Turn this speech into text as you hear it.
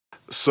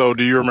So,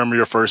 do you remember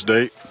your first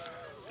date?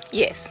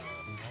 Yes.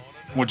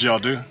 What'd y'all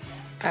do?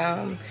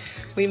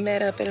 We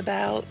met up at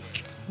about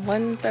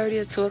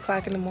 1:30 or 2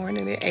 o'clock in the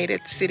morning and ate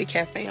at the City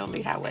Cafe on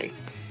Lee Highway.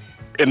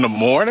 In the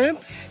morning?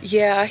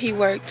 Yeah, he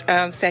worked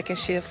second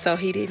shift, so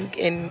he didn't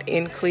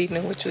in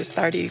Cleveland, which was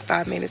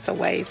 35 minutes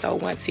away. So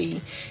once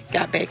he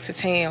got back to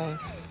town,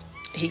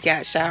 he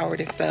got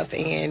showered and stuff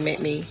and met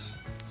me,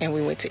 and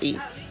we went to eat.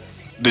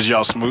 Did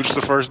y'all smooch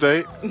the first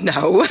date?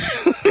 No.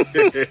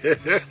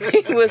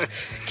 We was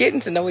getting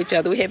to know each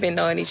other. We had been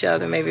knowing each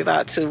other maybe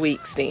about 2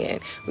 weeks then.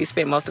 We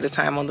spent most of the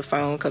time on the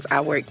phone because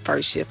I worked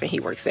first shift and he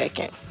worked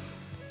second.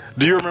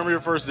 Do you remember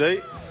your first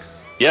date?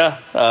 Yeah.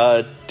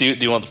 Do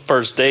you want the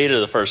first date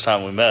or the first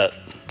time we met?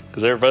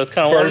 Because they were both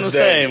kind of one and the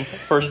same.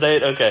 First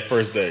date? Okay.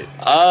 First date.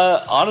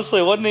 Honestly,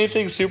 it wasn't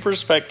anything super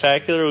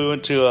spectacular. We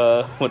went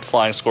to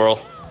Flying Squirrel.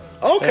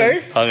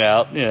 Okay. Hung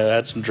out,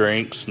 had some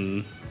drinks.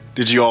 And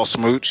Did you all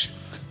smooch?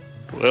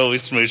 well, we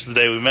smooched the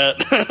day we met.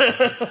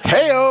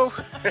 Heyo!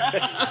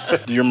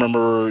 Do you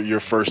remember your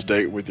first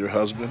date with your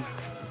husband?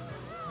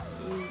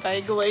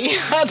 Vaguely.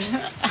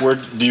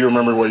 Do you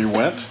remember where you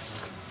went?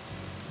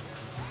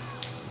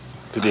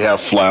 Did he have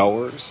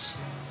flowers?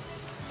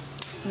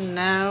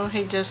 No,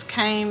 he just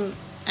came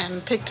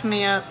and picked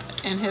me up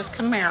in his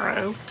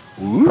Camaro.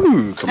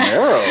 Ooh,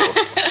 Camaro.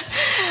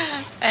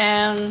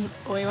 And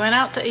we went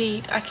out to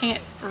eat. I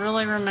can't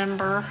really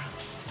remember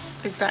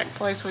the exact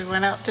place we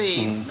went out to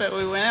eat, but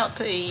we went out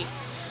to eat.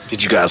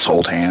 Did you guys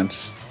hold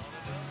hands?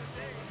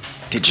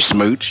 Did you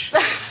smooch?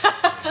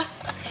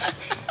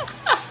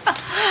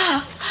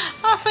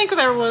 I think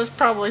there was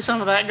probably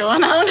some of that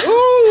going on.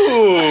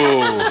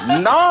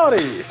 Ooh,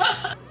 naughty.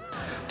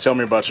 Tell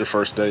me about your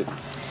first date.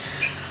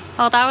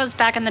 Well, that was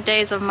back in the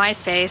days of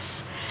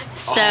MySpace.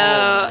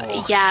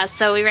 So,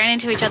 so we ran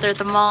into each other at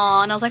the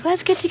mall, and I was like,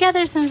 let's get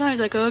together sometime. He's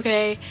like,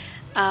 okay.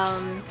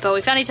 But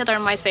we found each other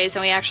on MySpace,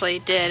 and we actually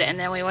did. And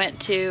then we went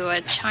to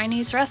a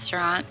Chinese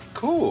restaurant.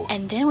 Cool.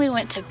 And then we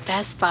went to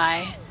Best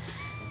Buy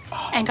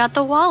and got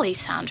the WALL-E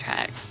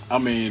soundtrack. I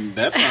mean,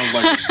 that sounds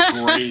like a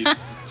great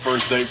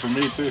first date for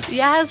me, too.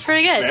 Yeah, it was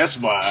pretty good.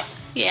 Best Buy.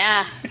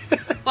 Yeah.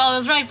 Well, it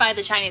was right by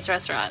the Chinese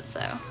restaurant, so.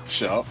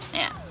 Sure.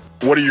 Yeah.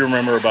 What do you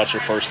remember about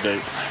your first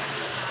date?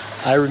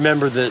 I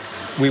remember that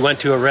we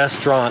went to a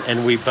restaurant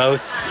and we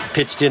both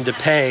pitched in to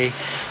pay,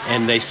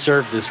 and they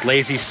served this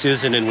Lazy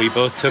Susan, and we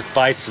both took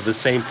bites of the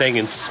same thing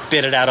and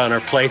spit it out on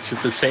our plates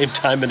at the same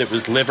time, and it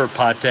was liver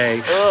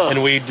pate. Ugh.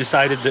 And we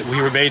decided that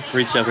we were made for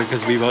each other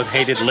because we both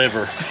hated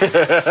liver.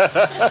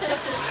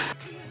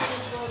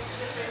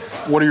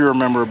 What do you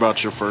remember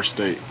about your first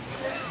date?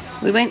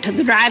 We went to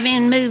the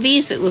drive-in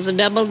movies. It was a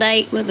double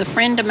date with a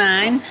friend of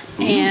mine,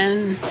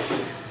 and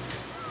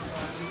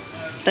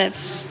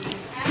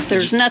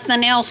there's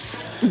nothing else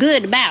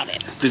good about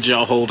it. Did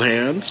y'all hold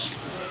hands?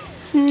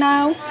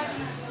 No,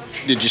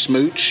 Did you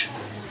smooch?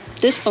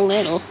 just a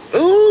little.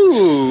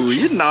 Ooh,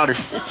 you naughty.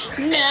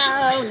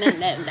 No.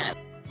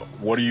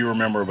 What do you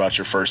remember about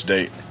your first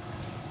date?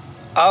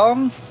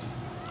 I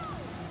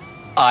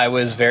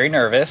was very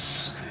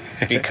nervous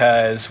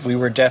because we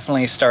were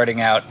definitely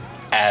starting out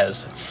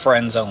as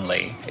friends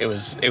only. It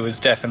was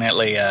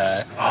definitely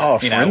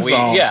friends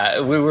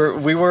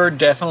only. we were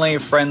definitely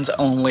friends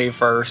only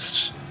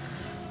first.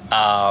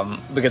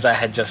 Because I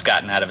had just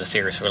gotten out of a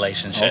serious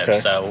relationship, Okay.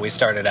 So we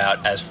started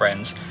out as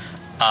friends.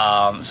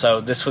 So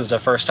this was the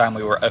first time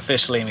we were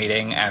officially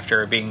meeting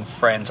after being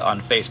friends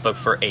on Facebook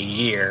for a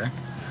year.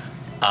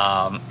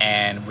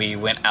 And we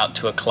went out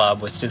to a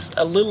club, which is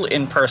a little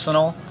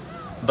impersonal,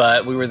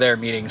 but we were there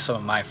meeting some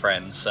of my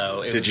friends.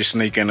 So Did you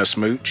sneak in a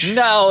smooch?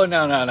 No.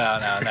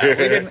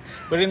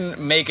 We didn't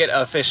make it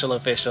official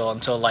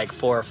until like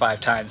 4 or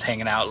 5 times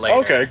hanging out later.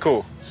 Okay,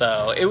 cool.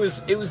 So it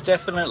was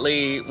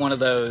definitely one of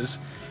those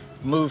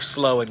move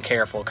slow and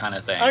careful kind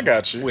of thing. I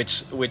got you.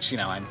 Which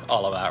I'm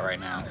all about right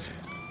now.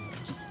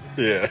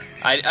 Yeah.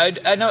 I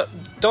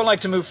don't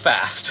like to move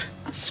fast.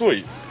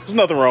 Sweet. There's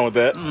nothing wrong with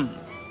that.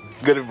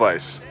 Good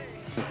advice.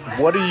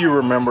 What do you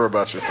remember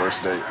about your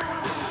first date?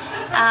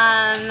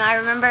 I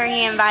remember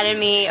he invited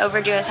me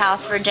over to his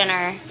house for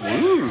dinner.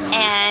 Ooh.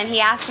 And he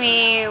asked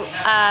me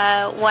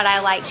what I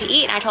like to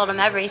eat, and I told him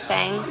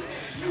everything.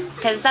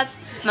 Because that's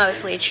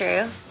mostly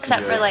true,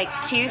 except for like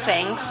 2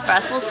 things.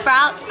 Brussels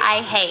sprouts,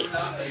 I hate.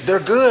 They're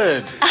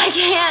good. I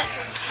can't.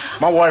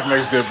 My wife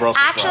makes good Brussels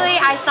sprouts. Actually,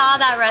 I saw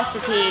that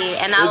recipe,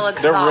 and that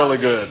looks They're bomb. really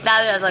good.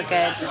 That does look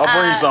good. I'll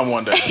bring you some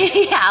one day.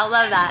 Yeah, I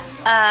love that.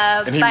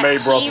 And he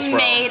made Brussels sprouts. He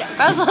made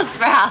Brussels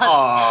sprouts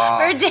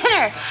for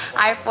dinner.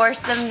 I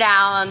forced them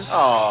down,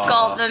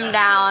 gulped them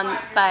down,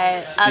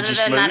 but other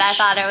than that, I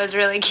thought it was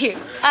really cute.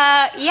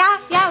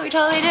 Yeah, we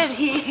totally did.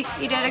 He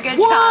did a good job.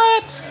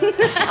 What?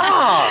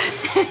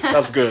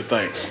 That's good,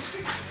 thanks.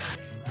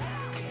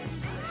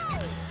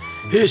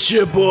 It's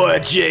your boy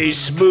Jay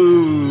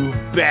Smooth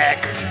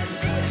back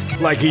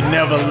like he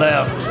never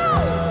left.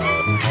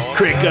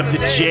 Crank up the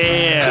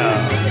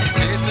jam.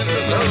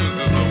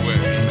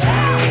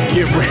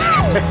 Get ready.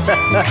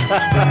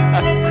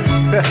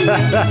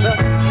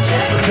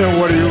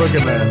 What are you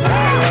looking at?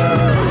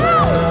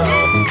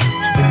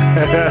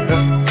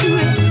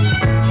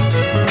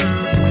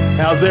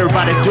 How's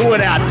everybody doing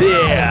out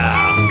there?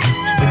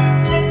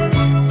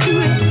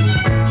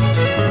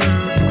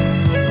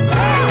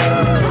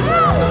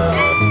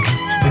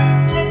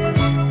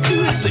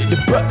 I see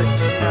the button.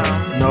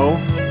 No?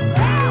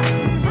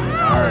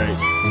 Alright.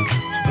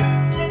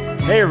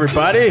 Hey,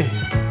 everybody.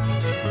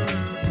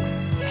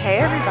 Hey,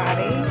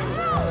 everybody.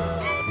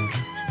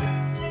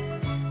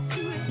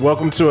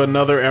 Welcome to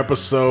another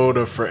episode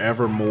of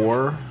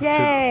Forevermore.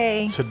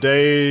 Yay.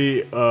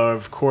 Today,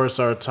 of course,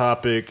 our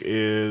topic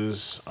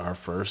is our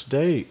first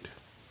date.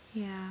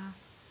 Yeah.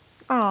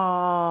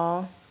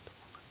 Aww.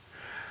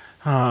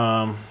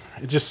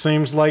 It just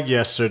seems like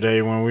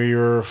yesterday when we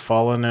were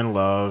falling in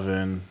love,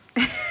 and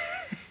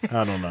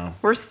I don't know.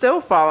 We're still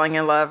falling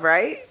in love,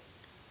 right?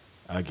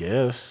 I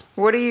guess.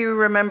 What do you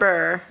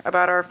remember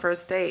about our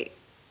first date?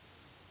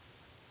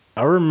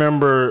 I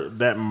remember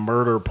that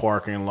murder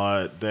parking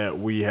lot that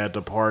we had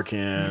to park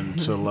in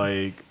to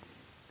like,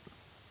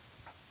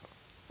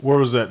 where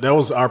was that? That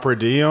was our per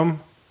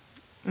diem.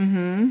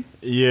 Mm-hmm.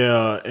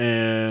 Yeah,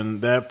 and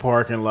that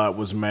parking lot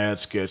was mad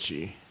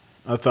sketchy.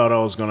 I thought I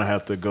was going to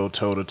have to go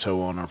toe-to-toe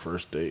on our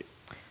first date.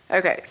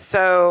 Okay,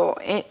 so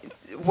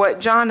what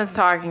John is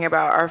talking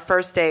about, our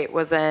first date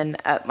was in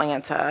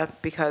Atlanta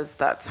because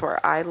that's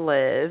where I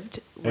lived.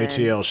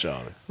 ATL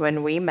shot it.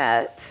 When we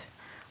met.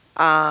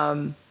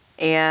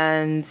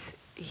 And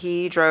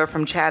he drove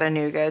from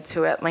Chattanooga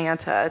to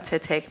Atlanta to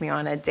take me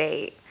on a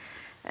date.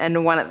 And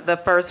the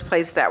first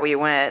place that we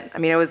went, I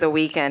mean, it was a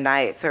weekend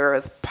night, so it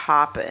was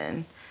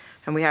popping.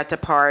 And we had to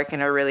park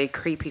in a really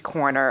creepy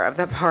corner of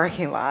the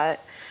parking lot.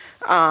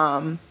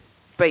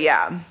 But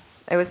yeah,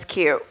 it was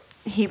cute.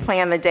 He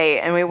planned the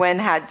date, and we went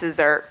and had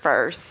dessert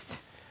first.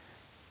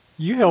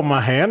 You held my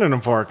hand in the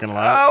parking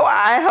lot. Oh,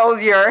 I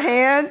held your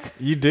hand?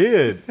 You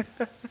did.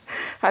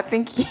 I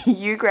think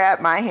you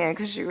grabbed my hand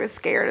because you were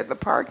scared of the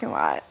parking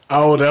lot.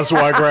 Oh, that's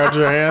why I grabbed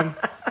your hand?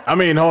 I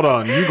mean, hold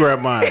on. You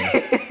grabbed mine.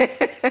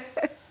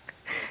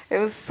 It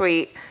was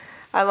sweet.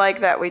 I like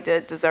that we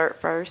did dessert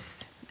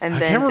first and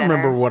then I can't dinner.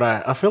 remember what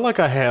I feel like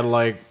I had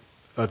like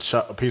a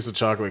piece of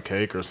chocolate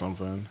cake or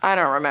something. I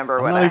don't remember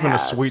what I had. I'm not even had.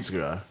 a sweets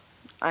guy.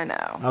 I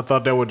know. I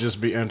thought that would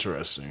just be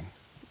interesting.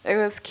 It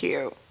was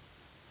cute.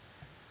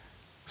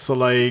 So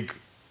like,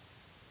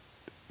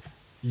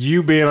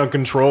 you being a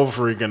control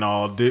freak and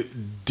all,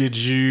 did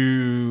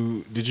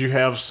you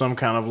have some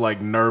kind of like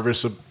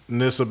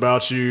nervousness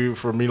about you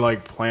for me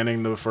like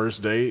planning the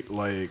first date?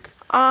 Like,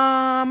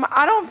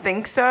 I don't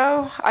think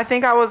so. I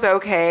think I was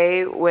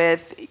okay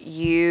with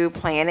you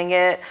planning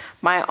it.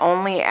 My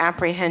only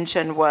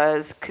apprehension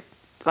was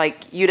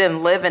like you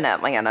didn't live in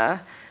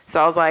Atlanta.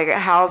 So I was like,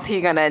 how's he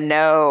gonna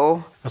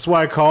know? That's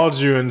why I called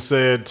you and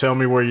said, tell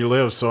me where you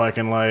live so I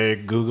can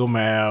like Google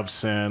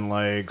Maps and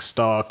like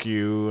stalk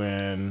you.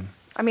 And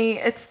I mean,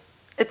 it's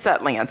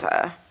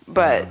Atlanta,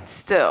 but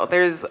still,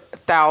 there's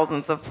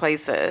thousands of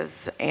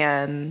places,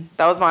 and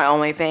that was my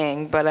only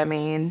thing. But I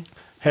mean,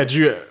 had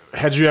you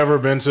ever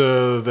been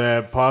to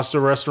that pasta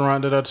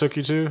restaurant that I took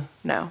you to?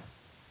 No.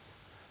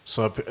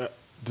 So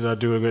did I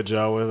do a good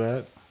job with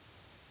that?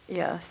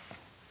 Yes.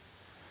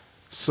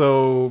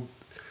 So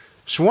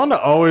Shawanda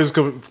always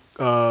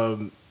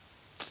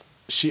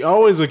she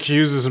always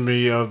accuses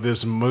me of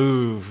this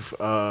move.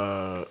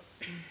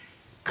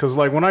 Cause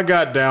like when I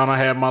got down, I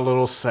had my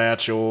little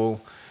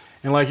satchel,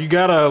 and like you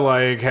gotta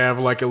like have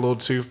like a little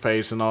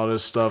toothpaste and all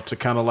this stuff to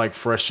kind of like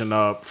freshen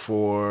up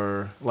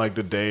for like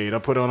the date. I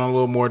put on a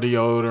little more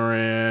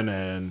deodorant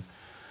and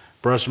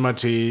brush my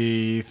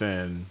teeth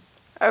and.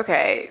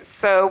 Okay,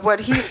 so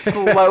what he's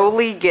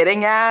slowly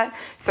getting at,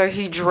 so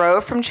he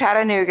drove from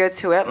Chattanooga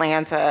to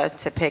Atlanta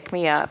to pick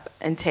me up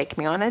and take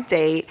me on a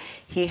date.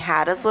 He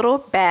had his little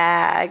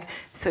bag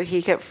so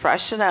he could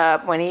freshen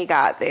up when he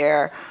got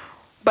there.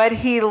 But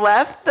he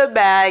left the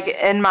bag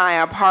in my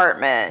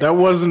apartment. That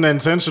wasn't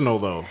intentional,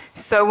 though.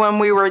 So when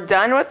we were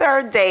done with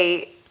our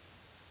date,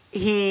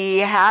 he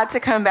had to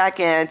come back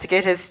in to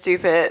get his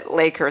stupid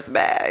Lakers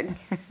bag.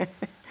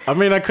 I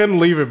mean, I couldn't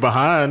leave it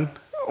behind.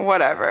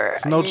 Whatever.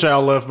 There's no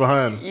child left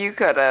behind. You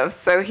could have.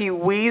 So he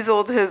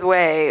weaseled his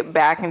way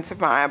back into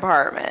my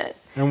apartment.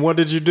 And what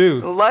did you do?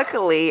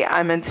 Luckily,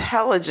 I'm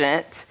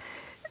intelligent.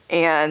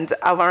 And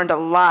I learned a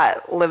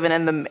lot living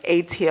in the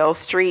ATL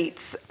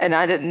streets, and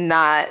I did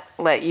not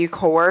let you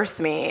coerce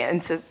me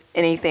into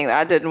anything that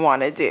I didn't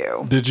want to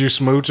do. Did you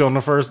smooch on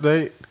the first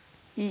date?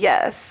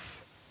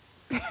 Yes.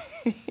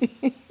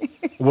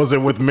 Was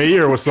it with me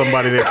or with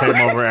somebody that came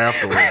over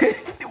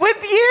afterwards?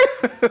 With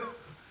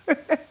you.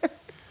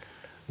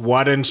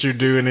 Why didn't you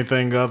do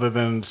anything other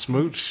than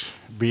smooch,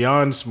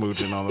 beyond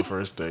smooching on the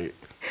first date?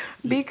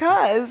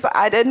 Because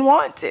I didn't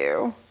want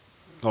to.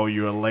 Oh,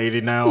 you're a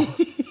lady now?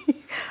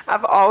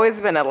 I've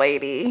always been a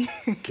lady.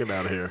 Get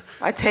out of here.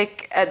 I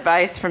take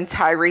advice from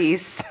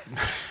Tyrese.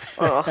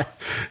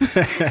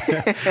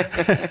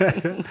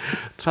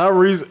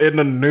 Tyrese in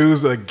the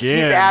news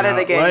again. He's at it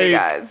again, you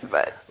guys.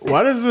 But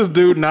why does this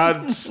dude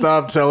not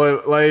stop telling,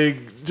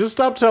 just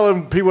stop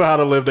telling people how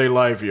to live their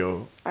life,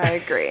 yo? I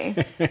agree.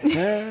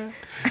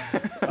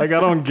 I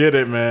don't get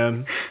it,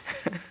 man.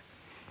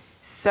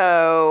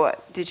 So,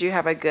 did you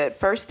have a good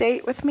first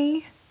date with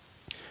me?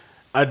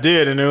 I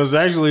did, and it was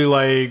actually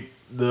like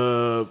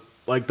the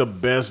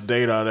best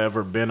date I'd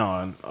ever been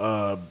on.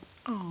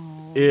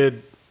 It,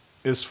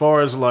 as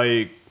far as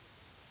like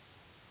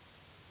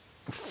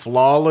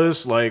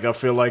flawless, like I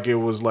feel like it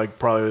was like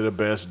probably the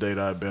best date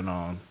I've been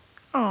on.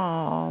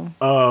 Oh.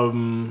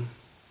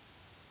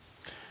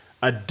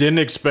 I didn't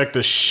expect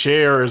to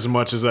share as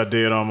much as I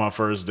did on my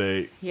first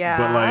date. Yeah.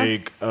 But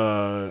like,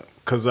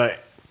 cause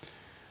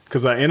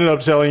I ended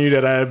up telling you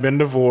that I had been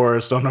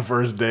divorced on the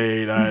first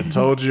date. I had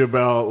told you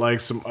about like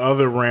some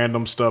other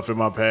random stuff in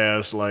my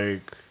past,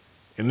 like,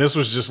 and this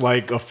was just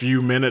like a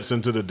few minutes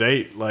into the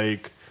date.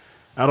 Like,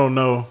 I don't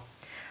know.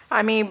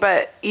 I mean,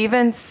 but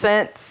even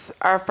since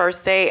our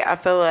first date, I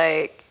feel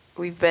like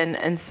we've been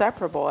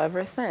inseparable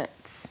ever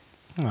since.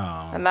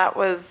 Oh. And that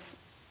was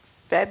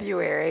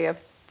February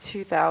of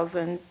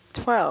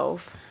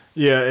 2012.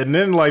 Yeah, and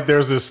then like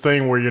there's this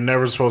thing where you're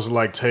never supposed to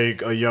like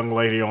take a young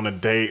lady on a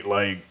date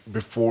like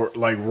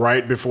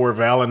right before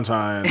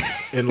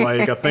Valentine's, and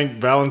like I think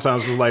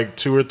Valentine's was like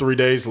 2 or 3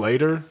 days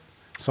later,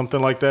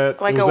 something like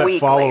that. Like a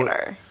week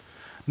later.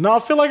 No, I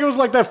feel like it was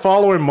like that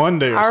following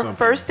Monday or Our something.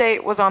 first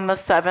date was on the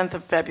 7th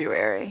of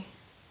February.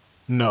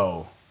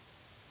 No.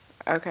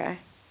 Okay.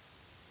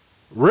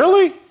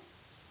 Really?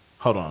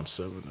 Hold on,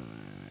 7.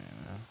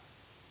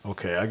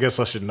 Okay, I guess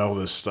I should know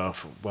this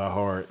stuff by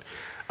heart.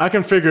 I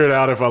can figure it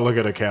out if I look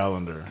at a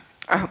calendar.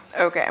 Oh,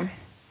 okay.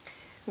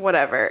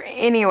 Whatever.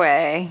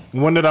 Anyway.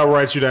 When did I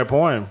write you that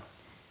poem?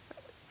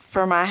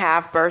 For my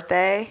half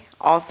birthday,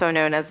 also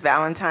known as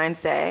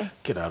Valentine's Day.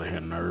 Get out of here,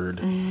 nerd.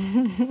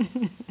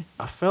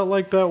 I felt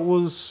like that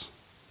was...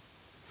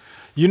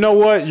 You know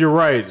what? You're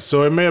right.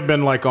 So it may have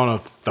been like on a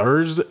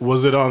Thursday.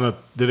 Was it on a...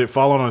 Did it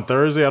fall on a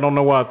Thursday? I don't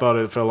know why I thought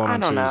it fell on a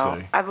Tuesday.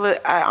 I don't know.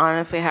 I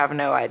honestly have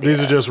no idea.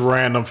 These are just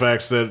random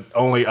facts that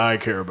only I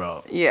care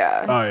about.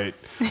 Yeah. All right.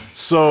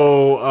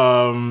 So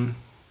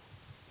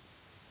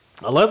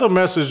I left a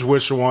message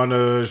with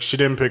Shawanda. She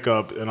didn't pick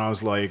up. And I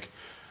was like,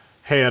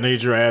 hey, I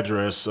need your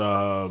address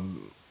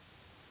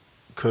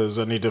because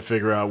I need to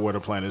figure out where to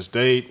plan this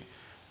date.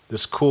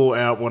 This cool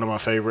app, one of my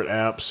favorite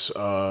apps,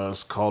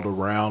 it's called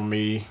Around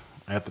Me.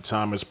 At the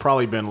time, it's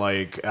probably been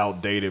like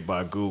outdated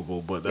by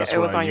Google, but that's what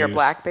I used. It was on your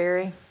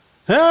BlackBerry?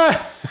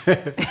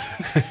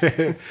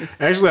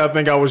 Actually, I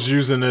think I was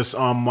using this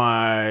on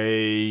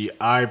my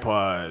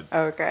iPod.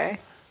 Okay.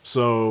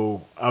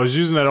 So I was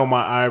using that on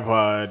my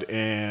iPod,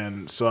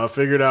 and so I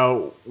figured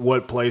out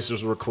what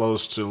places were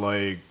close to,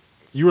 like,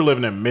 you were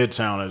living in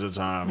Midtown at the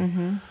time.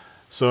 Mm-hmm.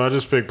 So I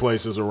just picked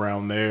places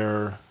around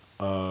there,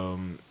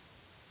 and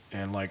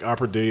like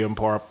Opera Diem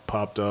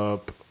popped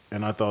up.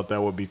 And I thought that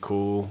would be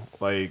cool,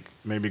 like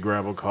maybe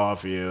grab a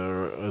coffee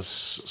or a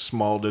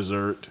small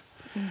dessert.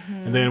 Mm-hmm.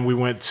 And then we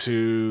went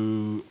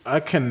to, I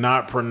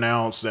cannot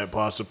pronounce that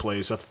pasta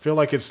place. I feel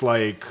like it's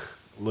like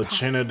La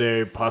Cena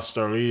de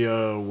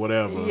Pastaria,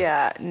 whatever.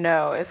 Yeah,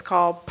 no, it's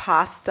called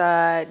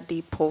Pasta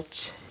di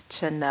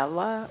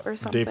Pulcinella or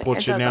something. De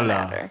Pulcinella. It doesn't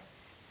matter.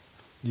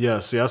 Yeah,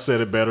 see, I said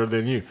it better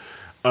than you.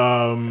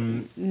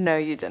 No,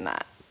 you did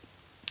not.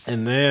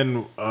 And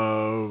then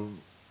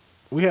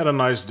we had a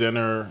nice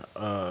dinner.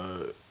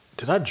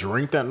 Did I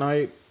drink that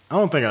night? I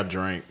don't think I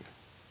drank.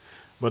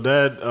 But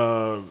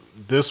that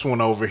this one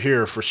over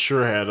here for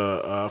sure had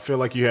I feel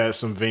like you had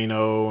some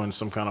vino and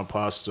some kind of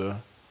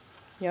pasta.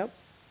 Yep.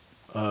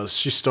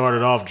 She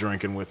started off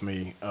drinking with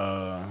me.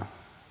 Trying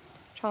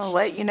to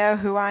let you know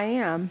who I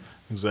am.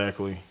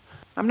 Exactly.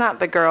 I'm not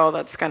the girl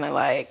that's going to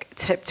like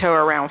tiptoe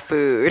around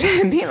food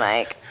and be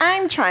like,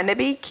 I'm trying to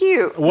be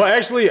cute. Well,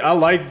 actually, I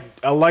like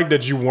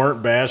that you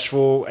weren't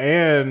bashful,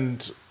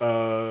 and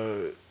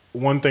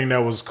one thing that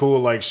was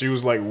cool, like she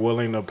was like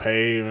willing to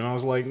pay, and I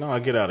was like, no,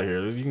 get out of here.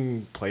 You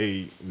can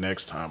play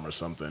next time or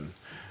something,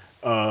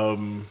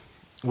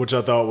 which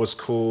I thought was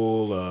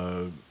cool.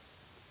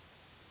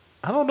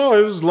 I don't know.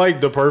 It was like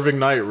the perfect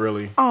night,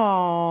 really.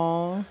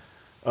 Aww.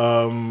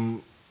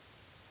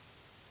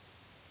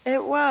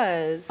 It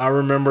was. I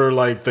remember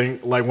like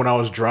when I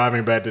was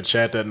driving back to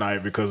chat that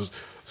night because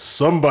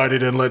somebody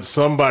didn't let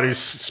somebody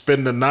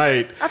spend the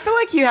night. I feel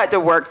like you had to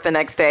work the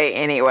next day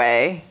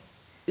anyway.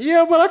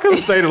 Yeah, but I could have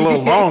stayed a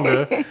little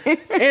longer.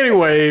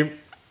 Anyway,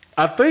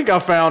 I think I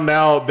found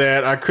out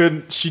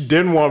that she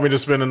didn't want me to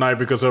spend the night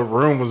because her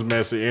room was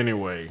messy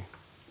anyway.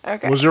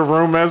 Okay. Was your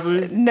room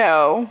messy?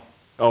 No.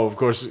 Oh, of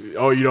course.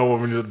 Oh, you don't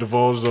want me to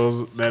divulge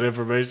that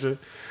information?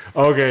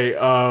 Okay.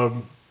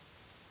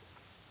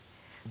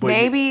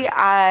 Maybe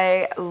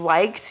I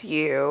liked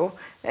you,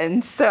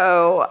 and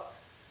so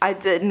I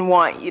didn't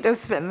want you to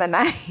spend the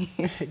night.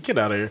 Get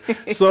out of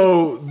here.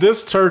 So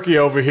this turkey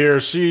over here,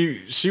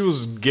 she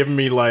was giving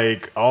me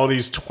like all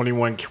these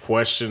 21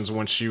 questions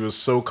when she was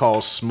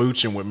so-called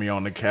smooching with me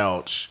on the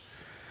couch.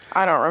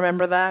 I don't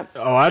remember that.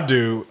 Oh, I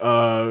do.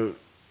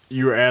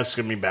 You were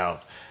asking me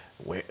about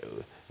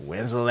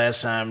when's the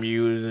last time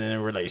you was in a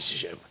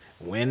relationship?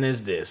 When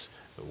is this?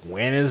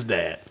 When is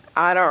that?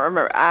 I don't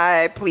remember.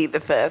 I plead the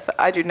fifth.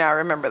 I do not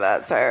remember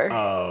that, sir.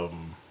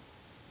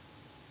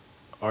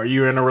 Are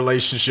you in a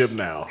relationship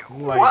now?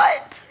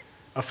 What?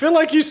 I feel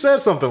like you said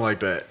something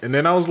like that, and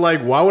then I was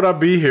like, "Why would I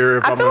be here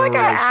if I I'm feel in a like I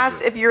relationship?"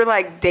 asked if you're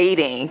like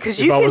dating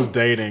because If I was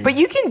dating. but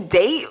you can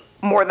date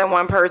more than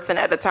one person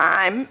at a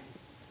time.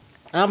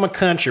 I'm a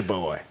country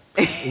boy.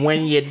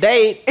 When you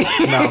date, no,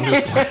 I'm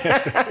just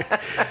playing.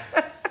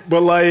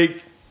 But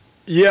like,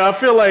 yeah, I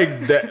feel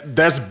like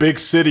that's big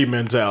city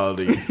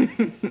mentality.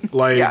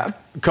 Like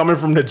coming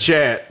from the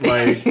chat,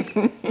 like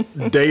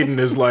dating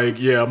is like,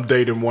 yeah, I'm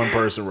dating one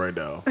person right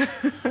now.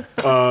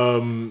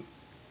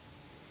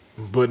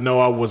 But no,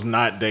 I was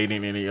not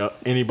dating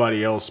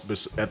anybody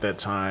else at that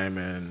time,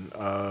 and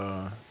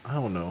I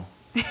don't know.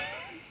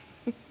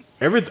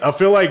 I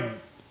feel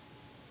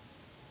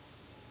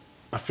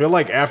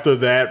like after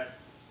that,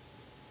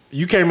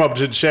 you came up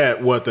to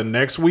chat. What, the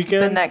next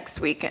weekend? The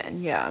next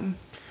weekend, yeah.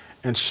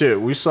 And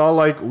shit, we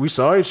saw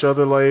each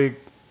other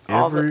like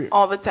all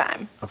the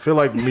time. I feel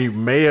like we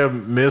may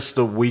have missed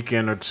a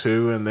weekend or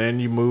two, and then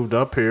you moved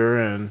up here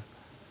and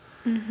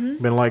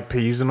been like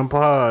peas in a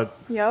pod.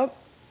 Yep.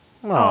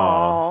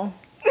 Aww.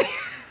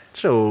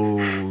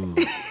 Joe,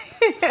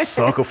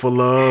 sucker for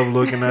love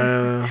looking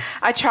at.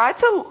 I tried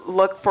to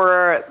look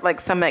for like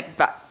some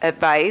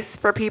advice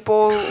for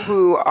people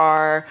who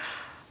are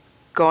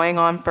going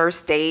on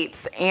first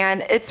dates,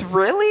 and it's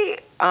really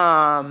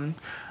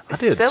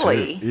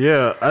silly. Too.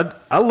 Yeah,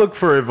 I look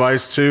for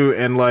advice too,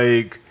 and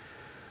like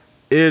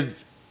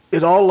it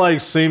all like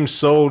seems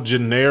so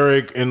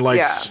generic and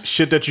like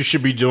shit that you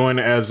should be doing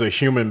as a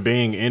human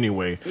being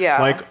anyway.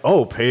 Yeah, like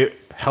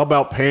how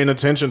about paying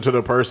attention to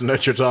the person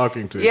that you're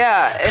talking to?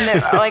 Yeah,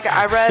 and like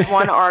I read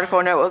one article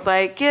and it was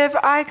like, give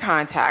eye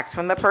contact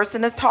when the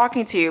person is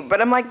talking to you.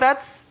 But I'm like,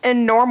 that's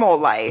in normal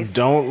life.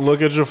 Don't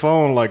look at your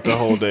phone like the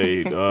whole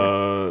date.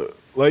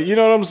 Like, you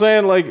know what I'm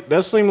saying? Like,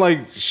 that seemed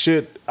like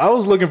shit. I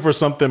was looking for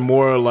something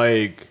more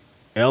like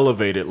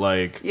elevated,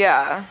 like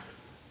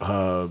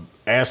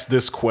ask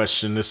this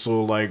question. This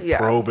will like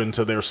probe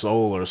into their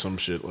soul or some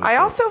shit. Like I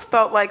also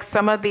felt like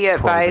some of the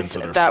advice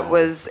that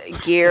was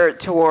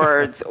geared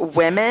towards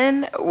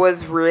women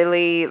was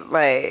really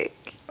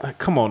like.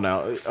 Come on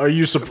now. Are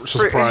you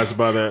surprised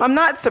by that? I'm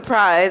not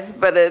surprised,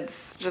 but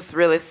it's just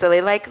really silly.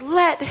 Like,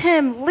 let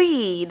him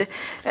lead.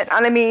 And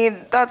I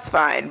mean, that's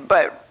fine,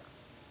 but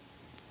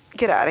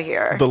get out of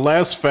here. The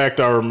last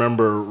fact I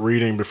remember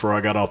reading before I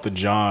got off the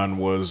John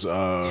was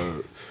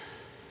talking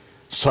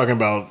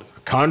about,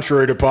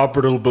 contrary to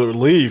popular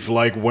belief,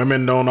 like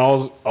women don't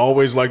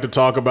always like to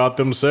talk about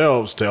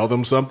themselves. Tell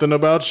them something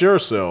about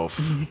yourself.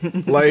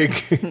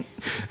 Like,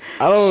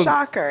 I don't.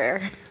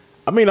 Shocker.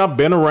 I mean, I've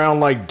been around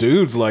like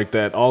dudes like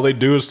that. All they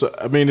do is,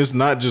 it's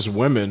not just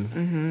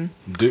women.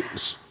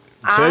 Dudes.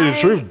 Tell you the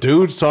truth,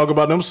 dudes talk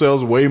about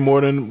themselves way more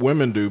than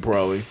women do,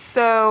 probably.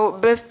 So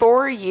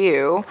before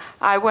you,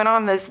 I went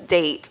on this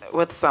date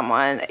with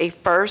someone, a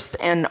first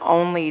and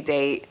only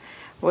date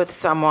with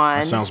someone.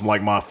 That sounds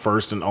like my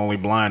first and only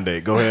blind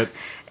date. Go ahead.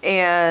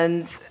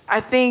 And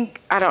I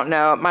don't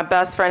know, my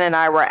best friend and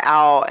I were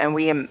out and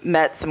we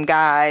met some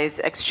guys,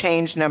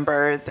 exchanged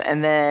numbers,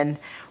 and then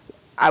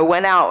I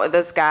went out with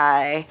this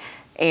guy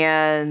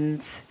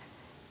and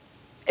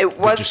it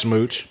was... Did you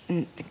smooch?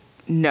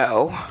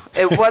 No,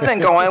 it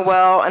wasn't going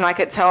well, and I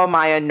could tell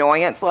my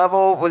annoyance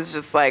level was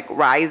just like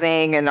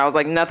rising, and I was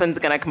like, nothing's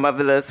gonna come of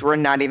this. We're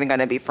not even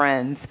gonna be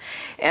friends.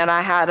 And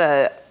I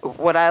had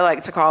what I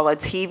like to call a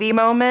TV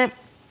moment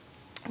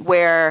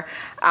where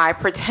I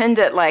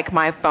pretended like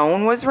my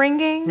phone was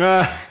ringing,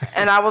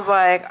 and I was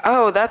like,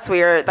 oh, that's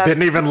weird.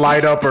 Didn't even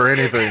light up or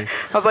anything.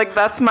 I was like,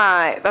 that's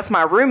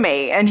my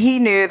roommate, and he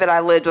knew that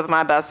I lived with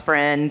my best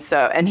friend,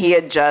 and he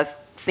had just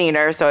seen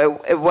her, so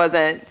it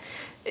wasn't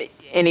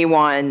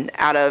anyone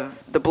out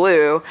of the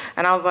blue.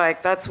 And I was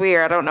like, that's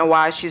weird. I don't know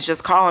why she's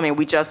just calling me.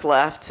 We just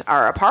left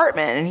our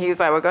apartment. And he was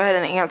like, well, go ahead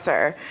and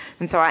answer.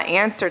 And so I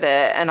answered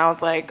it, and I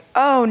was like,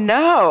 oh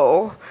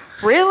no,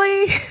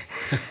 really?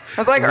 I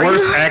was like,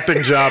 worst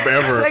acting job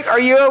ever. I was like, are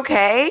you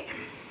okay?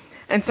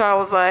 And so I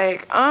was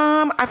like,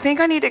 I think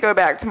I need to go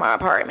back to my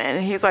apartment.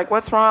 And he was like,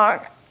 what's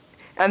wrong?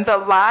 And the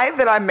lie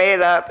that I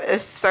made up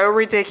is so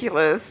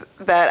ridiculous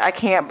that I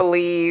can't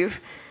believe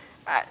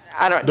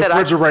the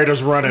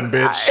refrigerator's running,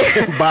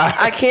 bitch. Bye.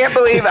 I can't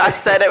believe I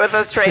said it with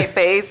a straight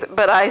face,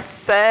 but I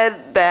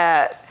said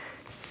that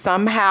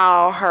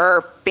somehow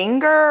her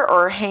finger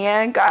or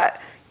hand got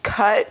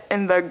cut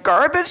in the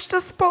garbage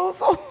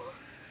disposal.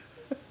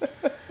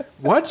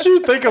 What'd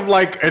you think of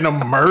like an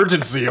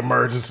emergency?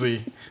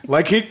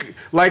 Like he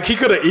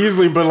could have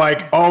easily been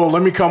like, oh,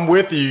 let me come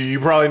with you. You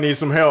probably need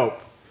some help.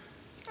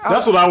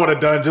 That's what I would have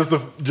done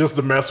just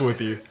to mess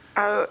with you.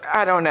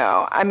 I don't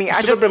know. I mean,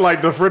 I just been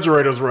like the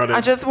refrigerator's running.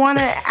 I just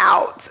wanted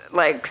out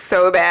like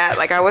so bad.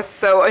 Like I was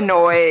so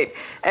annoyed,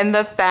 and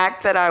the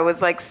fact that I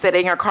was like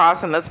sitting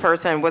across from this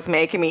person was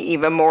making me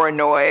even more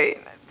annoyed.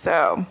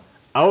 So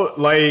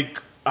I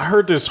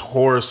heard this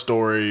horror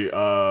story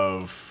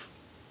of,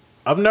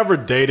 I've never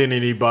dated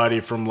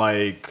anybody from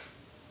like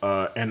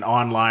an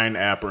online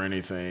app or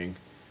anything.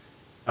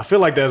 I feel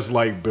like that's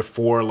like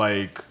before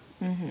like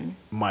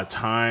my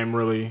time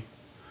really,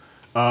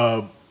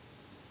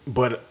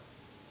 but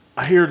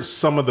I hear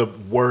some of the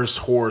worst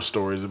horror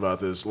stories about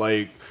this.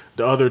 Like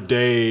the other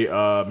day,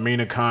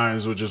 Mina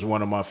Kimes, which is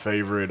one of my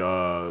favorite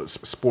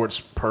sports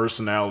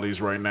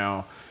personalities right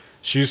now,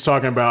 she was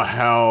talking about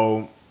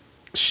how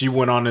she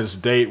went on this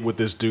date with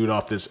this dude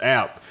off this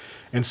app,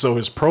 and so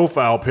his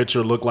profile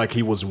picture looked like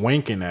he was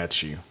winking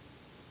at you.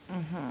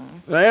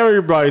 Mm-hmm.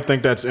 Everybody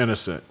think that's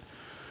innocent.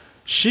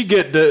 She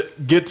get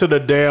to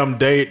the damn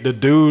date. The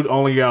dude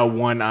only got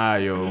one eye,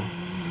 yo.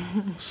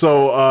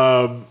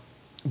 So,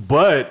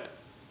 but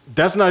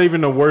that's not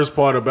even the worst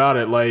part about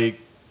it.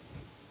 Like,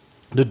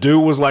 the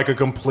dude was like a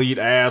complete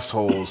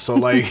asshole. So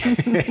like,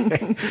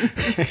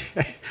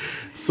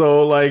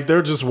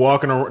 they're just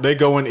walking around. They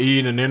go and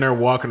eat, and then they're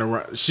walking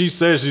around. She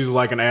says she's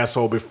like an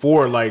asshole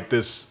before like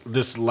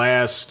this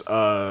last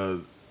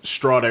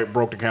straw that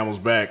broke the camel's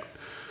back.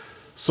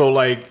 So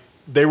like,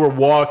 they were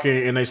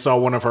walking and they saw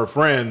one of her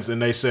friends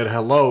and they said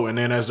hello, and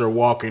then as they're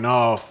walking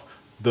off,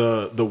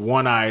 the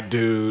one-eyed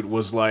dude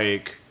was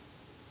like,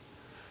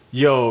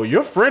 "Yo,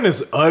 your friend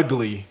is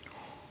ugly."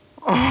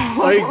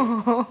 Like,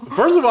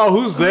 first of all,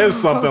 who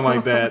says something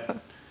like that?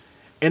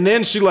 And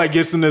then she like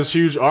gets in this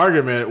huge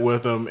argument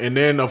with him, and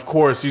then of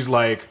course he's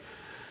like,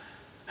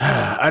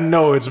 "I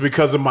know it's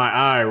because of my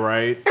eye,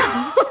 right?"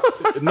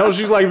 No,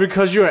 she's like,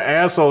 "Because you're an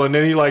asshole," and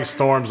then he like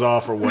storms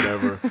off or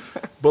whatever.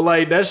 But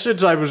like that shit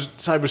type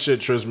of shit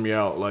trips me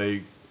out.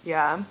 Like,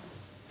 yeah,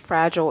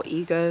 fragile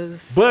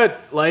egos. But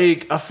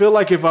like, I feel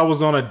like if I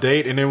was on a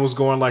date and it was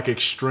going like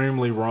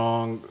extremely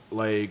wrong,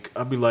 like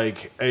I'd be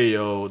like, "Hey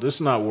yo, this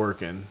is not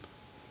working."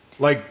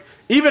 Like,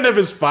 even if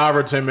it's 5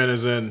 or 10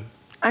 minutes in.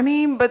 I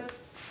mean, but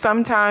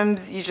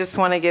sometimes you just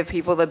want to give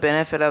people the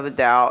benefit of the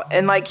doubt,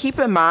 and like keep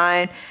in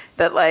mind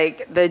that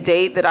like the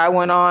date that I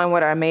went on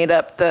when I made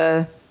up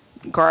the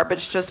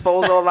garbage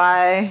disposal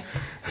lie.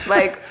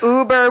 Like,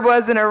 Uber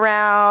wasn't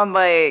around,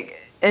 like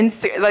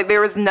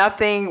there was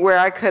nothing where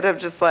I could have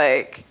just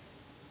like,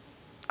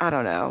 I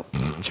don't know,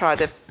 tried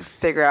to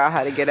figure out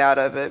how to get out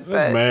of it.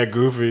 That's mad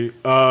goofy.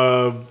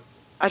 I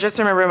just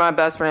remember my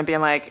best friend being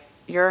like,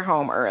 "You're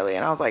home early,"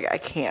 and I was like, "I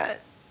can't."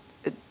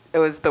 It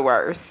was the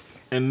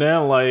worst. And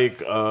then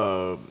like,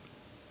 I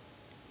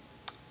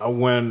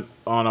went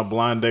on a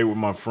blind date with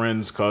my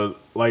friends,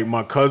 like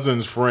my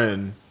cousin's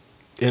friend,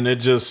 and it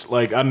just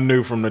like I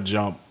knew from the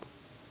jump.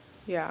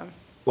 Yeah.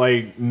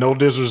 Like, no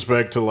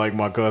disrespect to like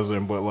my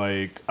cousin, but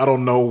like I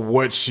don't know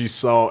what she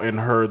saw in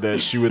her that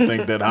she would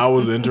think that I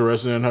was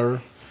interested in her.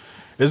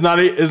 It's not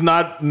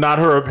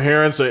her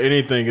appearance or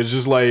anything. It's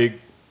just like,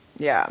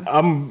 yeah,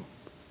 I'm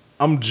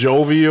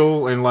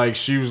jovial, and like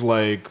she was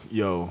like,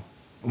 "Yo,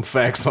 I'm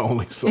facts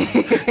only." So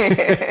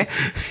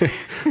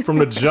from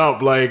the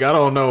jump, like I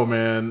don't know,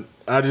 man.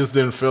 I just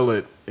didn't feel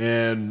it,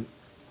 and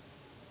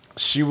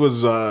she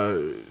was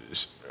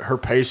her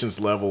patience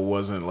level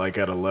wasn't like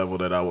at a level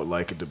that I would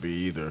like it to be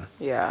either.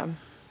 Yeah.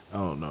 I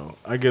don't know.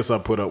 I guess I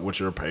put up with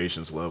your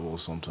patience level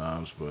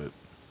sometimes, but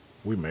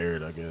we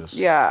married, I guess.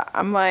 Yeah.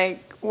 I'm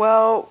like,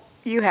 well,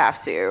 you have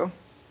to.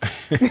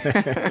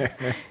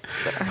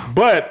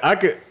 But I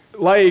could,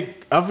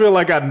 like, I feel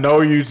like I know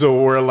you to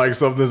where like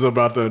something's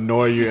about to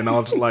annoy you, and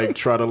I'll like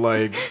try to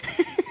like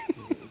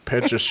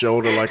pet your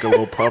shoulder like a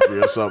little puppy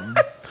or something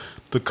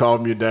to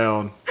calm you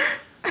down.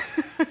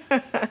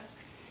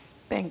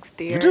 Thanks,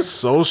 dear. You're just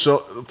social.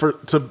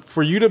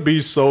 For you to be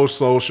so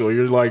social,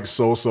 you're like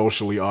so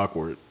socially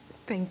awkward.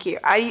 Thank you.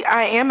 I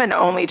am an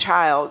only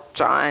child,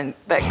 John,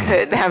 that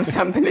could have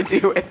something to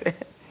do with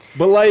it.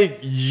 But like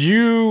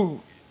you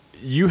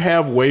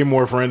have way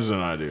more friends than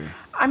I do.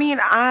 I mean,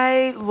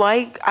 I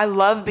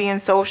love being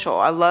social.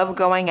 I love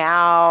going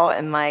out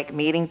and like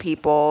meeting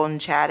people and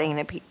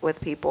chatting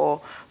with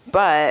people.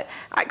 But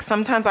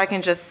sometimes I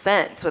can just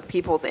sense with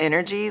people's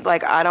energy,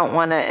 like I don't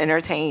want to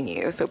entertain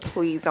you, so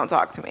please don't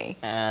talk to me.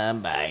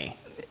 Bye.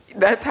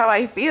 That's how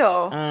I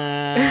feel.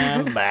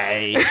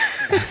 Bye.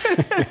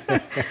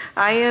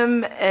 I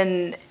am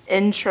an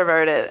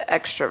introverted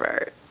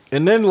extrovert.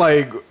 And then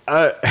like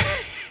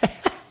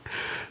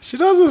she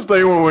doesn't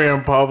stay when we're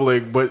in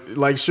public, but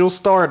like she'll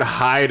start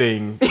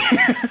hiding.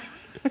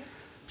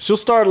 She'll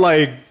start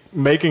like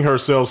making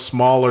herself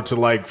smaller to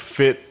like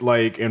fit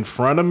like in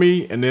front of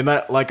me, and then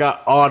I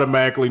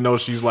automatically know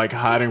she's like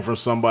hiding from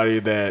somebody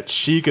that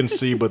she can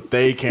see but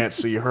they can't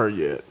see her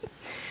yet.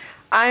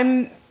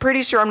 I'm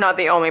pretty sure I'm not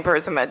the only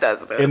person that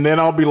does this. And then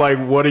I'll be like,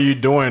 "What are you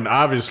doing?"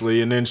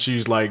 Obviously, and then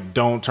she's like,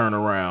 "Don't turn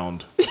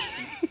around."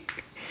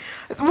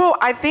 Well,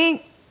 I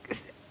think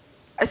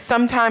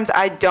sometimes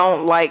I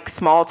don't like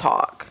small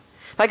talk.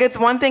 Like, it's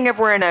one thing if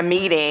we're in a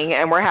meeting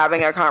and we're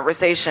having a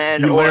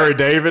conversation. You Larry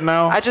David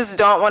now? I just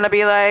don't want to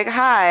be like,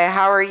 "Hi,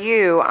 how are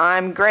you?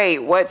 I'm great.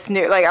 What's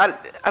new?" Like,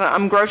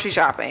 I'm grocery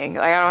shopping.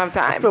 Like, I don't have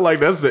time. I feel like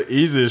that's the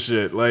easiest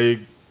shit. Like,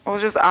 well,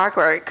 it's just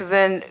awkward because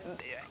then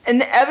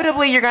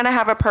inevitably you're going to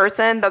have a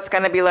person that's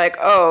going to be like,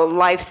 "Oh,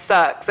 life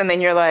sucks." And then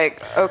you're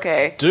like,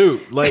 okay.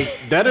 Dude, like,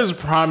 that is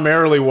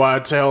primarily why I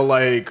tell,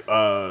 like,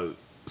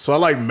 so I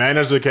like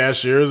manage the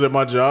cashiers at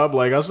my job.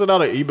 Like I send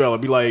out an email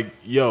and be like,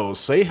 "Yo,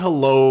 say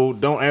hello.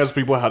 Don't ask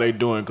people how they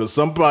doing, because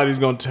somebody's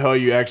gonna tell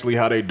you actually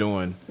how they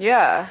doing."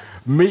 Yeah.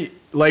 Me,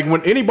 like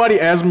when anybody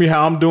asks me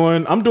how I'm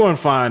doing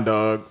fine,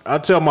 dog. I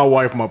tell my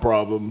wife my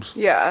problems.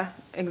 Yeah,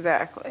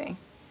 exactly.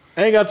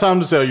 I ain't got time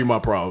to tell you my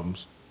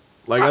problems.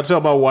 Like I tell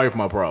my wife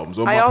my problems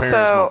or my parents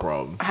my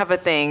problems. I have a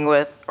thing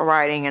with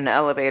riding in the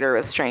elevator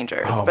with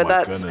strangers, Oh, but my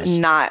that's goodness.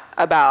 not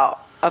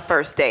about a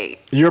first date.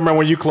 You remember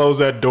when you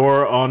closed that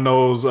door on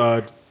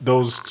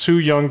those two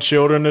young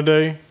children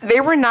today?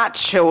 They were not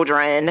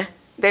children.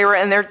 They were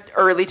in their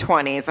early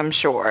 20s, I'm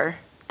sure.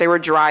 They were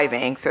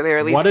driving, so they were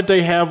at least. Why did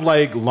they have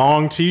like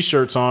long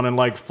T-shirts on and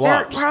like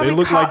flops? They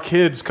look like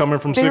kids coming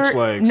from Six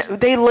Flags.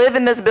 They live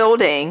in this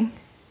building.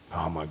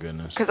 Oh my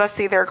goodness. Because I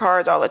see their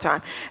cars all the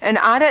time. And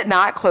I did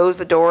not close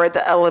the door.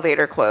 The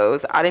elevator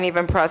closed. I didn't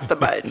even press the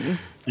button.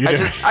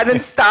 I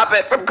didn't stop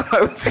it from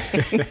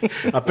closing.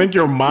 I think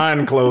your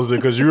mind closed it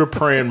because you were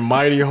praying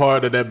mighty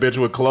hard that bitch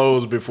would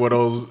close before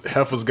those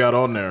heifers got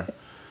on there.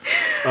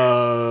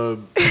 I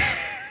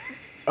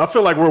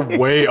feel like we're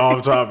way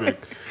off topic.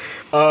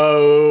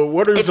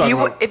 What are you talking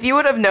about? If you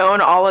would have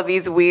known all of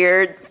these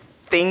weird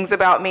things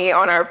about me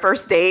on our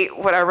first date,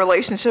 would our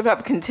relationship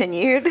have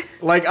continued?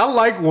 Like, I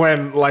like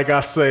when, like,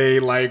 I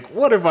say, like,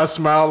 what if I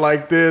smile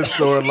like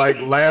this or,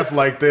 like, laugh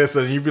like this?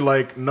 And you'd be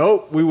like,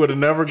 nope, we would have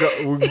never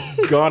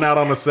gone out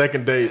on a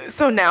second date.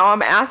 So now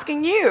I'm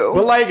asking you.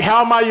 But, like,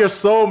 how am I your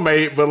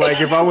soulmate? But, like,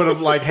 if I would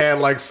have, like, had,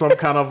 like, some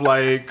kind of,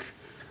 like,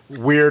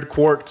 weird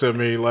quirk to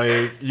me,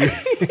 like, you...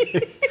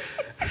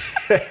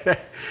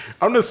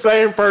 I'm the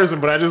same person,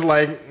 but I just,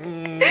 like,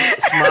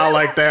 smile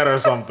like that or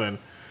something.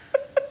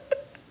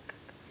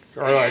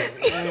 Or like,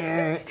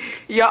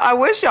 Y'all, I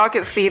wish y'all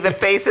could see the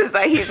faces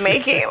that he's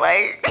making.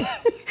 Like,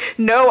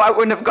 no, I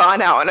wouldn't have gone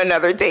out on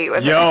another date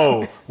with him.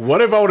 Yo,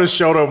 what if I would have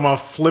showed up my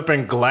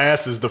flipping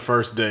glasses the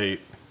first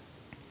date?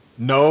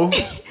 No?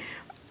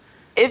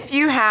 If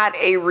you had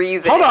a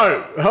reason. Hold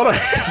on.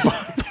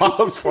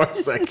 Pause for a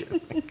second.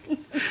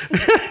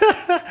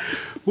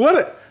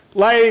 What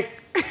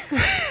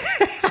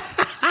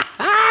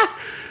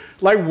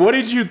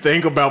did you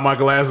think about my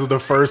glasses the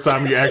first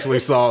time you actually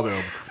saw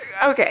them?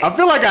 Okay. I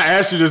feel like I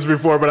asked you this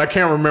before, but I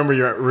can't remember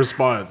your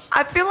response.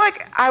 I feel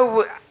like I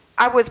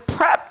was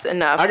prepped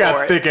enough for it. I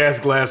got thick-ass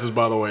glasses,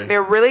 by the way.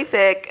 They're really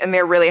thick and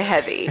they're really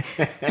heavy.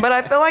 But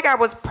I feel like I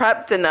was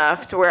prepped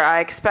enough to where I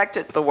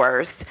expected the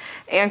worst.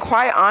 And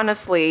quite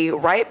honestly,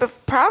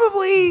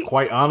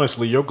 Quite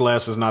honestly, your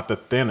glass is not the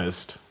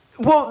thinnest.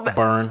 Well,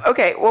 Burn.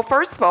 Okay, well,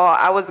 first of all,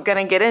 I was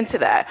going to get into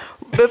that.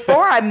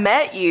 Before I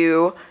met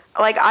you,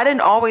 like, I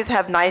didn't always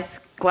have nice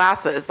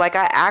glasses. Like,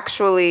 I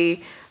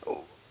actually...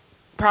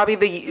 Probably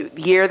the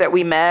year that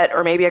we met,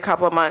 or maybe a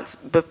couple of months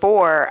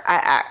before,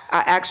 I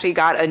actually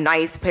got a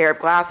nice pair of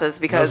glasses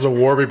because those are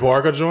Warby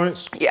Parker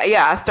joints.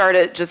 Yeah. I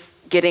started just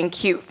getting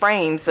cute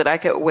frames that I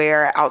could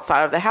wear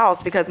outside of the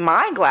house because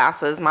my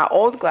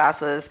old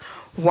glasses,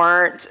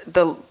 weren't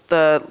the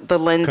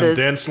lenses.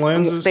 Condensed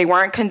lenses. They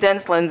weren't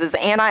condensed lenses,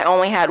 and I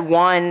only had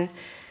one.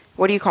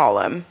 What do you call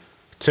them?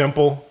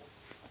 Temple.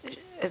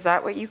 Is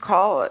that what you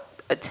call it?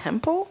 A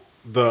temple?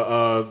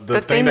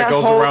 The thing that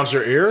goes around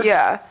your ear?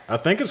 Yeah. I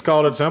think it's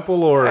called a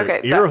temple or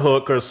ear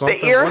hook or something.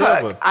 The ear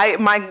whatever. hook.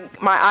 My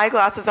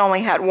eyeglasses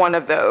only had one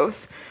of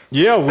those.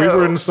 Yeah, we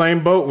were in the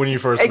same boat when you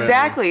first met me.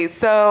 Exactly.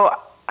 So,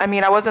 I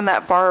mean, I wasn't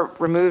that far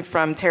removed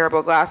from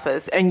terrible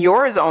glasses. And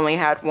yours only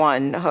had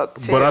one hook,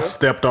 too. But I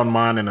stepped on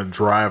mine in a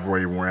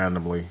driveway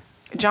randomly.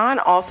 John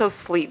also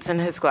sleeps in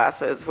his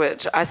glasses,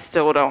 which I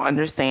still don't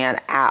understand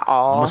at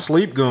all. I'm a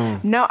sleep goon.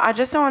 No, I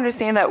just don't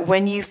understand that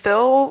when you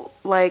feel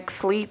like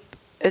sleep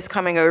is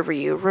coming over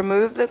you,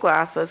 remove the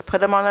glasses,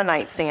 put them on a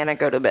nightstand, and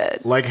go to bed.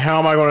 Like, how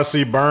am I going to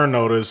see burn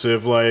notice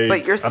if, like,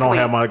 But you're I don't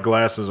have my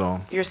glasses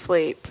on? You're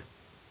asleep.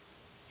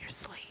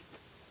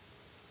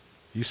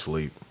 You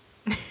sleep.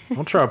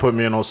 Don't try to put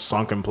me in no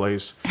sunken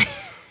place.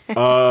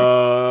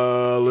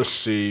 Let's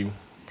see.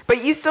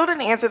 But you still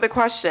didn't answer the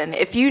question.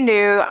 If you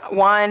knew,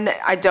 one,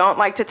 I don't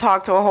like to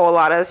talk to a whole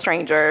lot of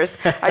strangers.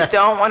 I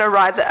don't want to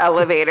ride the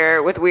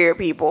elevator with weird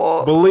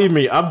people. Believe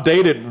me, I've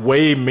dated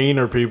way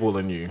meaner people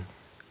than you.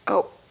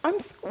 Oh,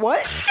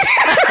 what?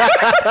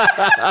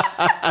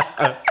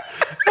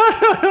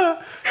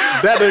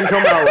 That didn't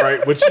come out right,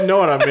 but you know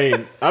what I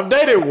mean. I've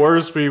dated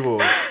worse people.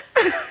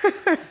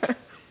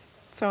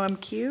 So I'm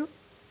cute?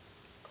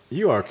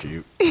 You are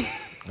cute,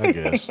 I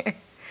guess.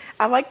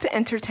 I like to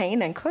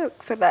entertain and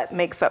cook, so that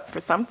makes up for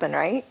something,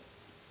 right?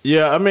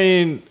 Yeah, I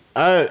mean,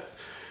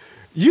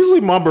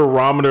 usually my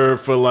barometer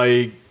for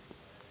like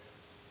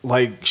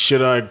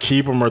should I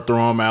keep them or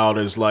throw them out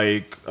is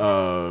like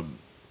I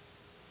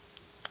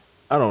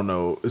don't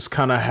know. It's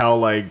kind of how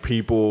like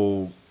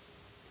people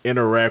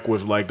interact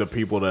with like the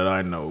people that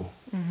I know.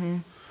 Mm-hmm.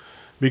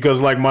 Because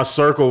like my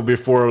circle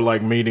before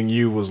like meeting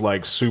you was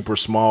like super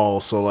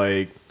small, so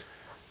like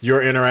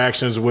your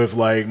interactions with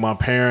like my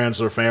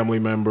parents or family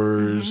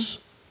members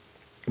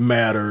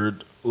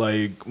mattered.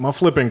 Like my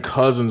flipping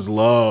cousins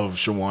love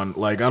Shawan.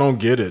 Like I don't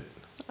get it.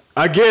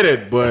 I get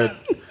it, but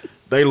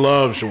they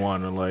love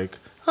Shawan. Like,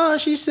 oh,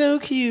 she's so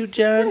cute,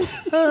 John.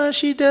 Oh,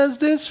 she does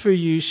this for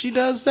you. She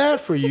does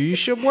that for you. You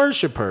should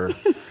worship her.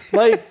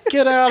 Like,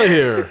 get out of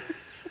here.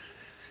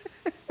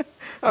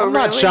 I'm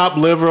not chopped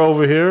liver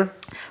over here.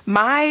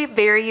 My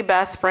very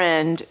best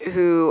friend,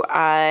 who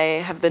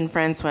I have been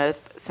friends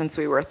with since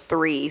we were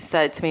 3,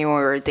 said to me when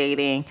we were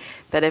dating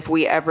that if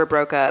we ever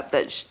broke up,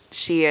 that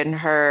she and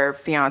her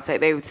fiance,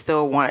 they would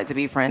still want to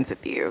be friends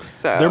with you.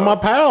 So they're my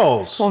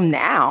pals. Well,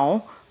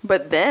 now,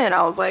 but then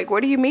I was like,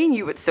 what do you mean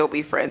you would still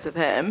be friends with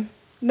him?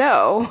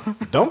 No.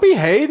 Don't be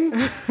hating.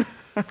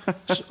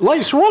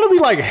 Like, she want to be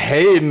like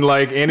hating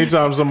like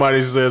anytime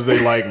somebody says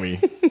they like me.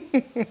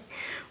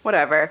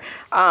 Whatever.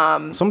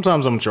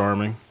 Sometimes I'm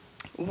charming.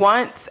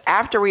 Once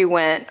after we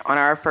went on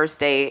our first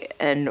date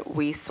and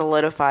we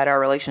solidified our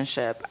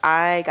relationship,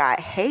 I got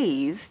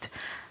hazed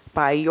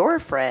by your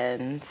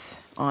friends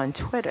on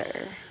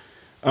Twitter.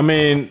 I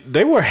mean,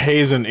 they were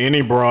hazing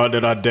any broad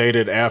that I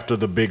dated after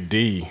the big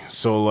D.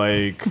 So,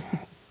 like,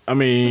 I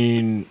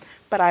mean...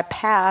 But I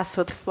passed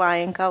with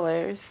flying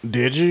colors.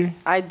 Did you?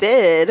 I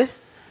did.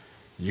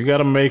 You got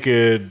to make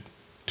it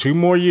 2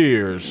 more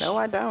years. No,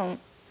 I don't.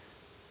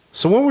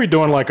 So when are we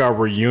doing like our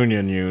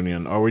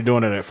reunion? Are we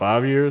doing it at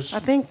 5 years? I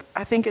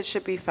think it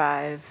should be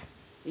 5,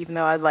 even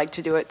though I'd like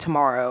to do it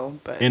tomorrow.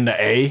 But in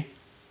the A?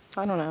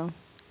 I don't know.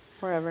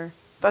 Wherever.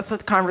 That's a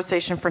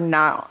conversation for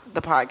not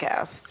the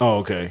podcast. Oh,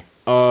 okay.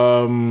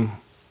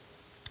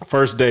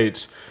 First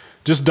dates.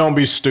 Just don't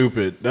be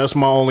stupid. That's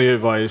my only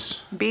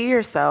advice. Be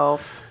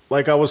yourself.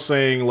 Like I was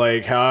saying,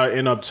 like how I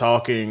end up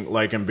talking,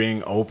 like and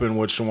being open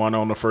with someone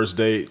on the first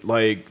date,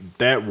 like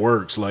that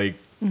works. Like,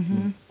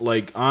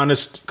 like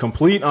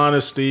complete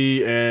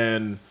honesty,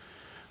 and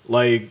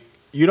like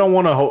you don't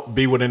want to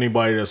be with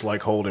anybody that's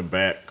like holding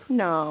back.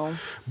 No.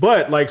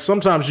 But like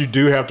sometimes you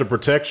do have to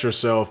protect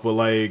yourself. But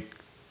like,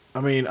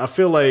 I mean, I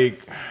feel like,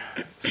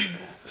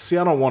 see,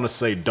 I don't want to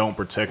say don't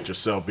protect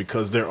yourself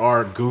because there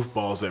are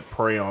goofballs that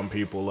prey on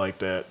people like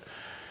that.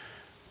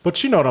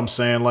 But you know what I'm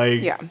saying?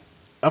 Like, yeah.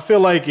 I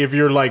feel like if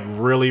you're like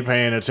really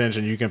paying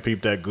attention, you can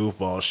peep that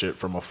goofball shit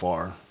from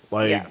afar.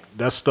 Like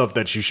that's stuff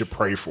that you should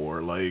pray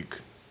for. Like,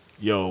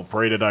 yo,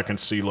 pray that I can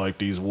see like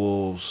these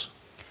wolves.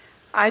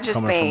 I just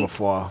think from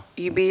afar.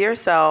 You be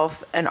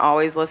yourself and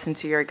always listen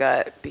to your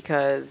gut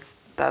because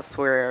that's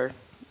where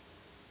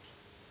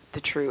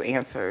the true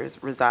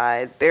answers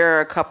reside. There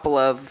are a couple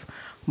of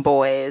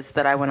boys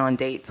that I went on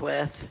dates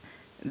with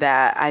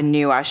that I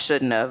knew I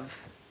shouldn't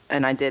have,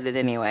 and I did it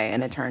anyway,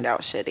 and it turned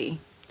out shitty.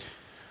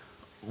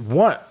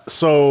 What?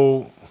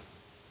 So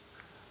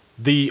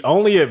the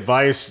only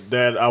advice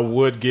that I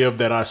would give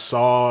that I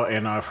saw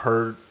and I've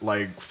heard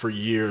like for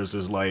years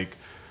is like,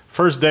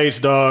 first dates,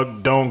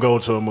 dog, don't go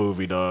to a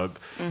movie, dog.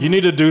 You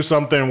need to do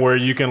something where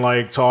you can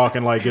like talk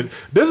and like it.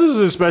 This is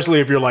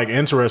especially if you're like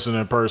interested in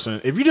a person.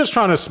 If you're just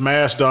trying to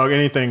smash, dog,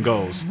 anything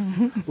goes.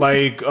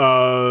 Like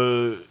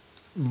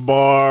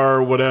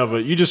bar, whatever.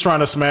 You just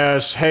trying to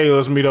smash, hey,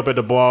 let's meet up at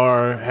the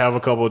bar, have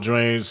a couple of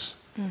drinks,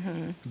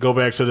 go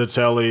back to the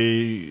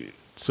telly,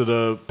 to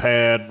the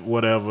pad,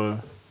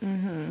 whatever.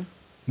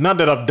 Not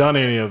that I've done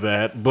any of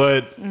that,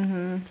 but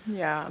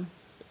yeah.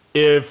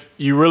 If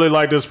you really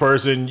like this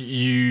person,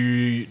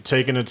 you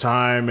taking the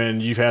time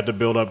and you've had to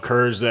build up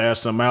courage to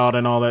ask them out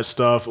and all that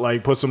stuff,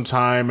 like put some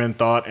time and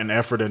thought and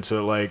effort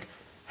into like,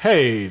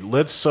 hey,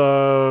 let's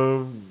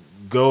go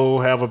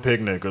have a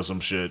picnic or some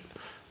shit.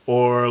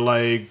 Or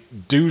like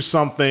do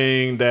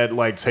something that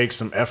like takes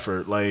some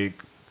effort. Like,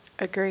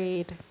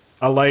 agreed.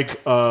 I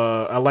like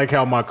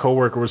how my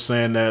coworker was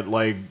saying that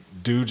like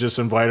dude just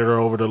invited her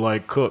over to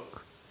like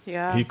cook.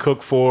 Yeah. He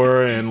cooked for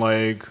her and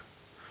like,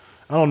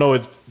 I don't know.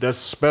 That's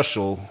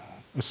special.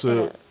 It's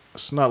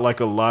not like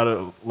a lot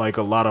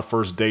of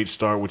first dates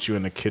start with you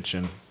in the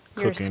kitchen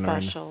cooking. You're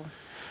special.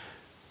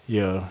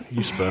 Yeah,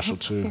 you special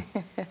too.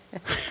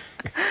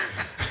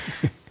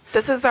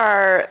 This is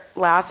our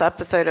last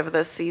episode of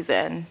this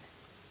season.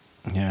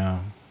 Yeah,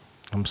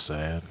 I'm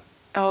sad.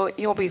 Oh,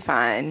 you'll be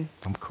fine.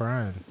 I'm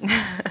crying.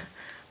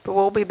 But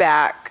we'll be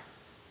back.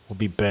 We'll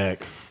be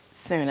back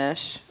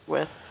soonish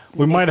with.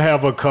 We might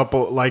have a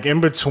couple, like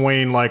in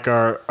between, like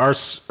our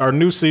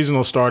new season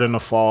will start in the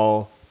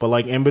fall, but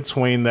like in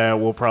between that,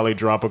 we'll probably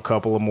drop a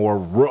couple of more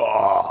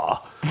raw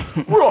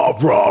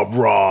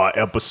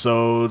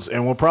episodes,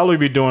 and we'll probably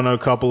be doing a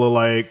couple of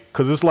like,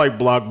 because it's like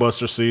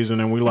blockbuster season,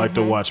 and we like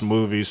to watch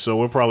movies, so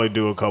we'll probably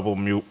do a couple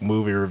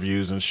movie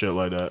reviews and shit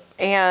like that.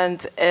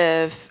 And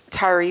if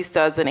Tyrese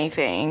does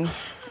anything,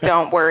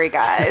 don't worry,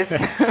 guys.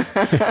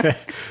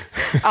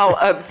 I'll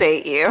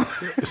update you.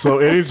 So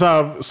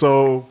anytime, if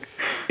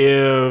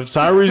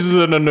Tyrese is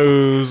in the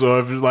news or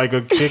if like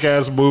a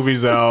kick-ass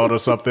movie's out or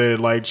something,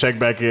 like check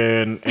back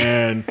in,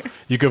 and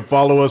you can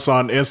follow us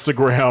on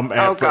Instagram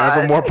at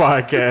Forevermore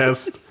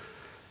Podcast,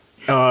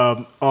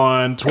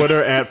 on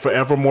Twitter at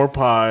Forevermore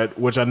Pod,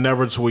 which I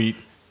never tweet,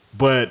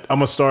 but I'm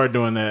gonna start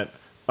doing that.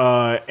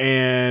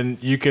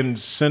 And you can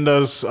send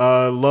us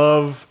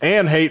love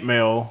and hate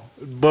mail,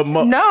 but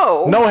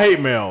no hate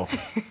mail.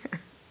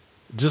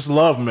 Just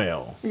love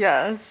mail.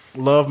 Yes.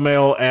 Love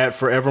mail at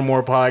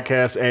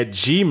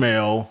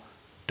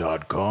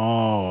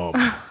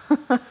forevermorepodcast@gmail.com.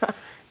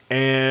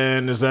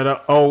 And is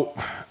that I'll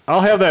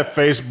have that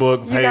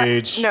Facebook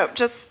page.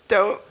 Just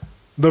don't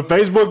The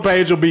Facebook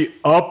page will be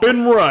up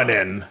and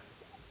running.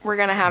 We're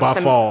gonna have By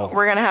some. fall.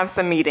 We're gonna have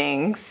some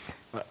meetings.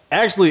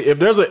 Actually, if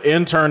there's an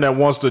intern that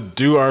wants to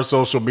do our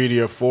social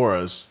media for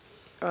us,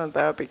 Oh,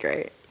 that would be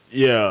great.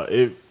 yeah,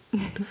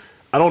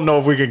 I don't know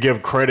if we can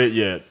give credit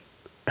yet.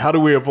 How do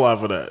we apply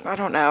for that? I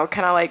don't know.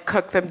 Can I like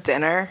cook them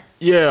dinner?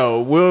 Yeah,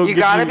 we'll. You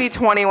get gotta be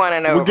 21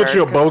 and over. We'll get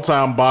you a bow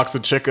tie and box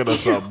of chicken or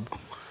something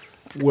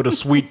with a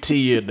sweet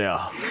tea in there.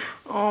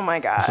 Oh my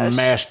gosh. Some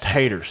mashed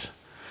taters.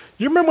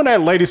 You remember when that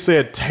lady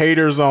said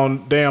taters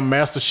on damn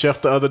Master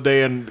Chef the other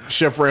day, and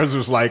Chef Ramsay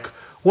was like,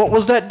 "What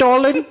was that,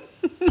 darling?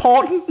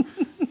 Pardon?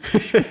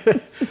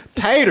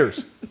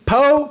 Taters,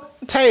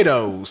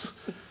 potatoes.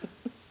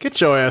 Get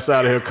your ass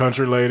out of here,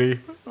 country lady."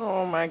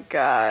 Oh my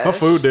gosh. Her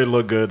food did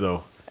look good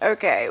though.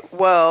 Okay,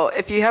 well,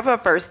 if you have a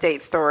first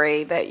date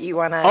story that you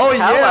want to Oh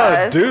tell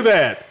yeah, us, do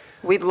that.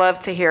 We'd love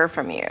to hear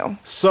from you.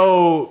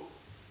 So,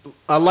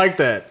 I like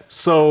that.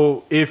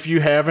 So, if you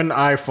have an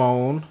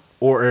iPhone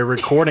or a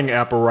recording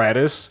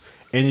apparatus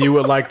and you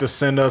would like to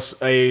send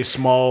us a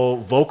small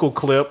vocal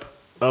clip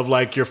of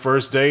like your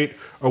first date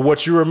or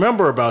what you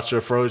remember about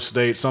your first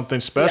date, something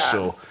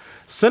special,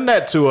 send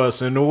that to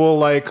us and we'll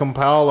like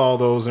compile all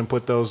those and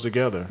put those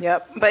together.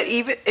 Yep. But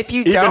even if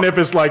you don't, Even if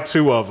it's like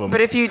 2 of them.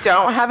 but if you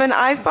don't have an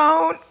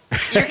iPhone,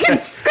 you can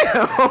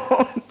still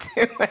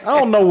do it. I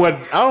don't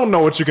know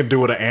what you can do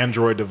with an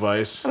Android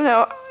device.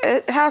 No,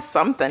 it has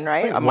something,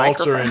 right? A Walter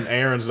microphone. and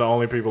Aaron's the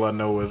only people I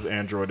know with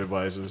Android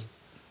devices.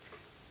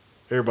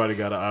 Everybody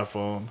got an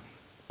iPhone.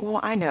 Well,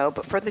 I know,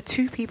 but for the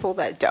 2 people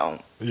that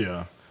don't,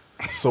 Yeah.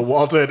 So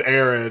Walter and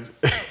Aaron.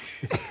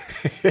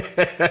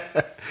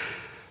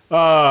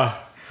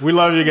 We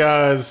love you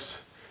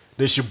guys.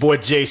 This your boy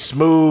Jay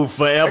Smooth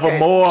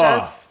forevermore. okay,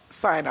 just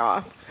sign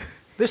off.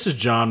 This is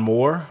John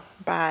Moore.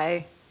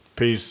 Bye.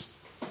 Peace.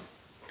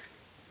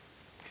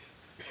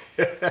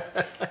 So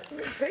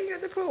you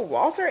have to put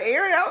Walter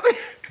Aaron out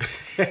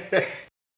there.